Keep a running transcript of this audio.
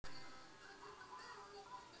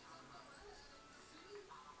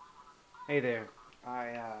Hey there.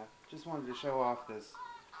 I just wanted to show off this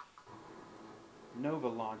Nova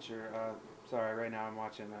launcher. Sorry, right now I'm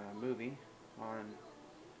watching a movie on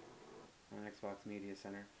Xbox Media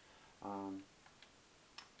Center. Um,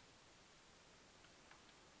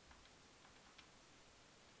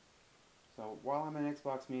 so while I'm in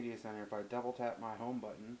Xbox Media Center, if I double tap my home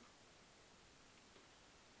button,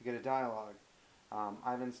 I get a dialogue.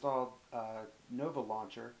 I've installed Nova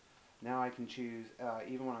launcher. Now I can choose,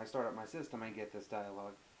 even when I start up my system, I get this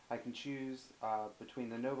dialogue. I can choose between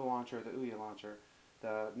the Nova launcher or the OUYA launcher.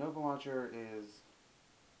 The Nova launcher is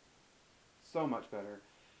so much better.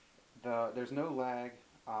 There's no lag.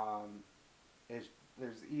 Um, it's,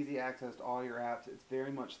 there's easy access to all your apps. It's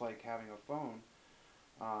very much like having a phone.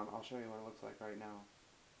 I'll show you what it looks like right now.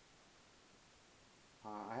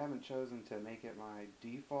 I haven't chosen to make it my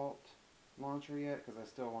default launcher yet because I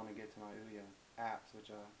still want to get to my OUYA apps, which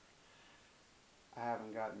I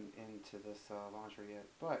haven't gotten into this launcher yet.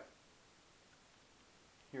 But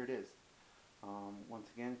here it is. Once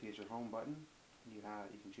again, if you use your home button, you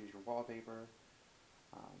can choose your wallpaper,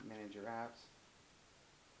 manage your apps.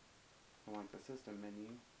 And like the system menu,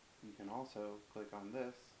 you can also click on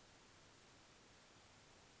this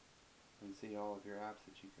and see all of your apps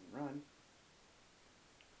that you can run.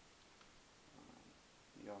 Um,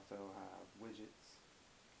 you also have widgets.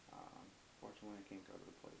 Fortunately, I can't go to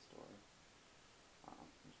the Play Store.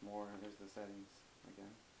 There's more. There's the settings again.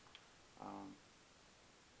 Um,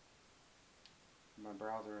 my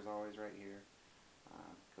browser is always right here.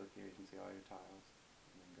 Click here, you can see all your tiles,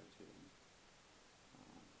 and then go to them.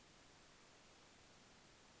 Um,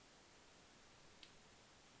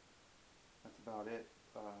 that's about it.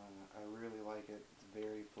 I really like it. It's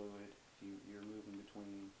very fluid. If you're moving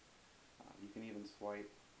between, you can even swipe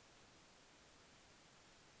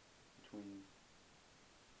between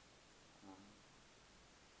um,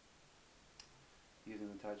 using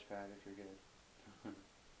the touchpad if you're good.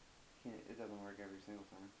 It doesn't work every single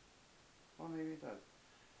time. Well, maybe it does.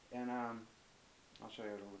 And I'll show you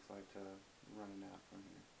what it looks like to run an app from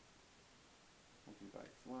here. A few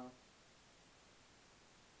bytes. Well,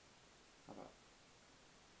 how about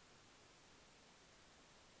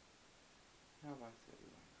how about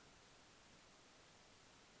sildeloaded?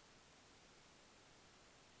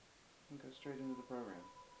 And go straight into the program.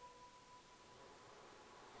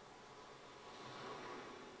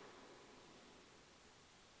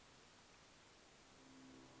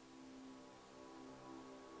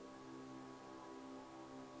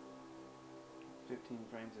 15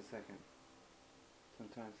 frames a second.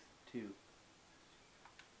 Sometimes two.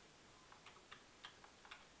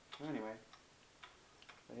 So anyway,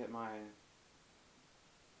 I hit my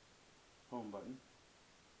home button.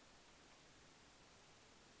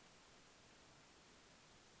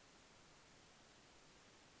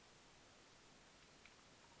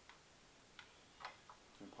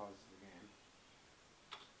 And pauses the game.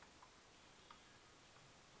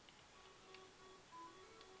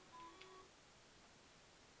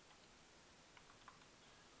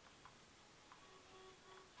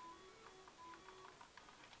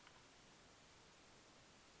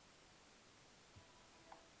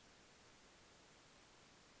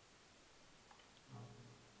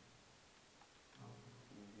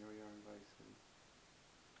 And here we are in Vice City.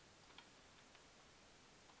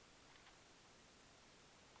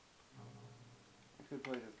 I could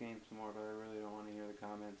play this game some more, but I really don't want to hear the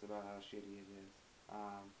comments about how shitty it is.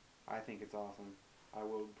 I think it's awesome. I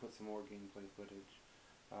will put some more gameplay footage.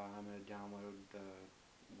 I'm going to download the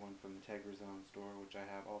one from the Zone store, which I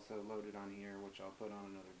have also loaded on here, which I'll put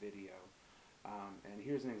on another video. And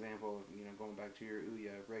here's an example of, going back to your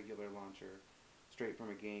OUYA regular launcher, straight from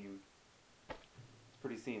a game. It's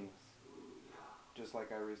pretty seamless. Just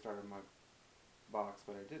like I restarted my box,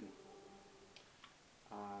 but I didn't.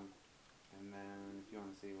 Um, and then if you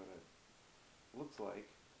want to see what it looks like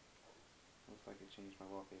it changed my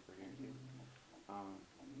wallpaper here too. Um,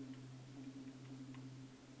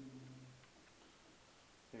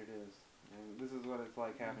 there it is. And this is what it's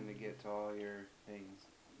like having to get to all your things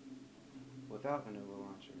without the Nova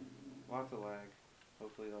launcher. Lots of lag.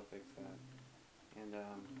 Hopefully they'll fix that. And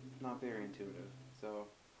not very intuitive. So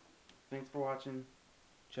thanks for watching.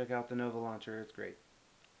 Check out the Nova launcher. It's great.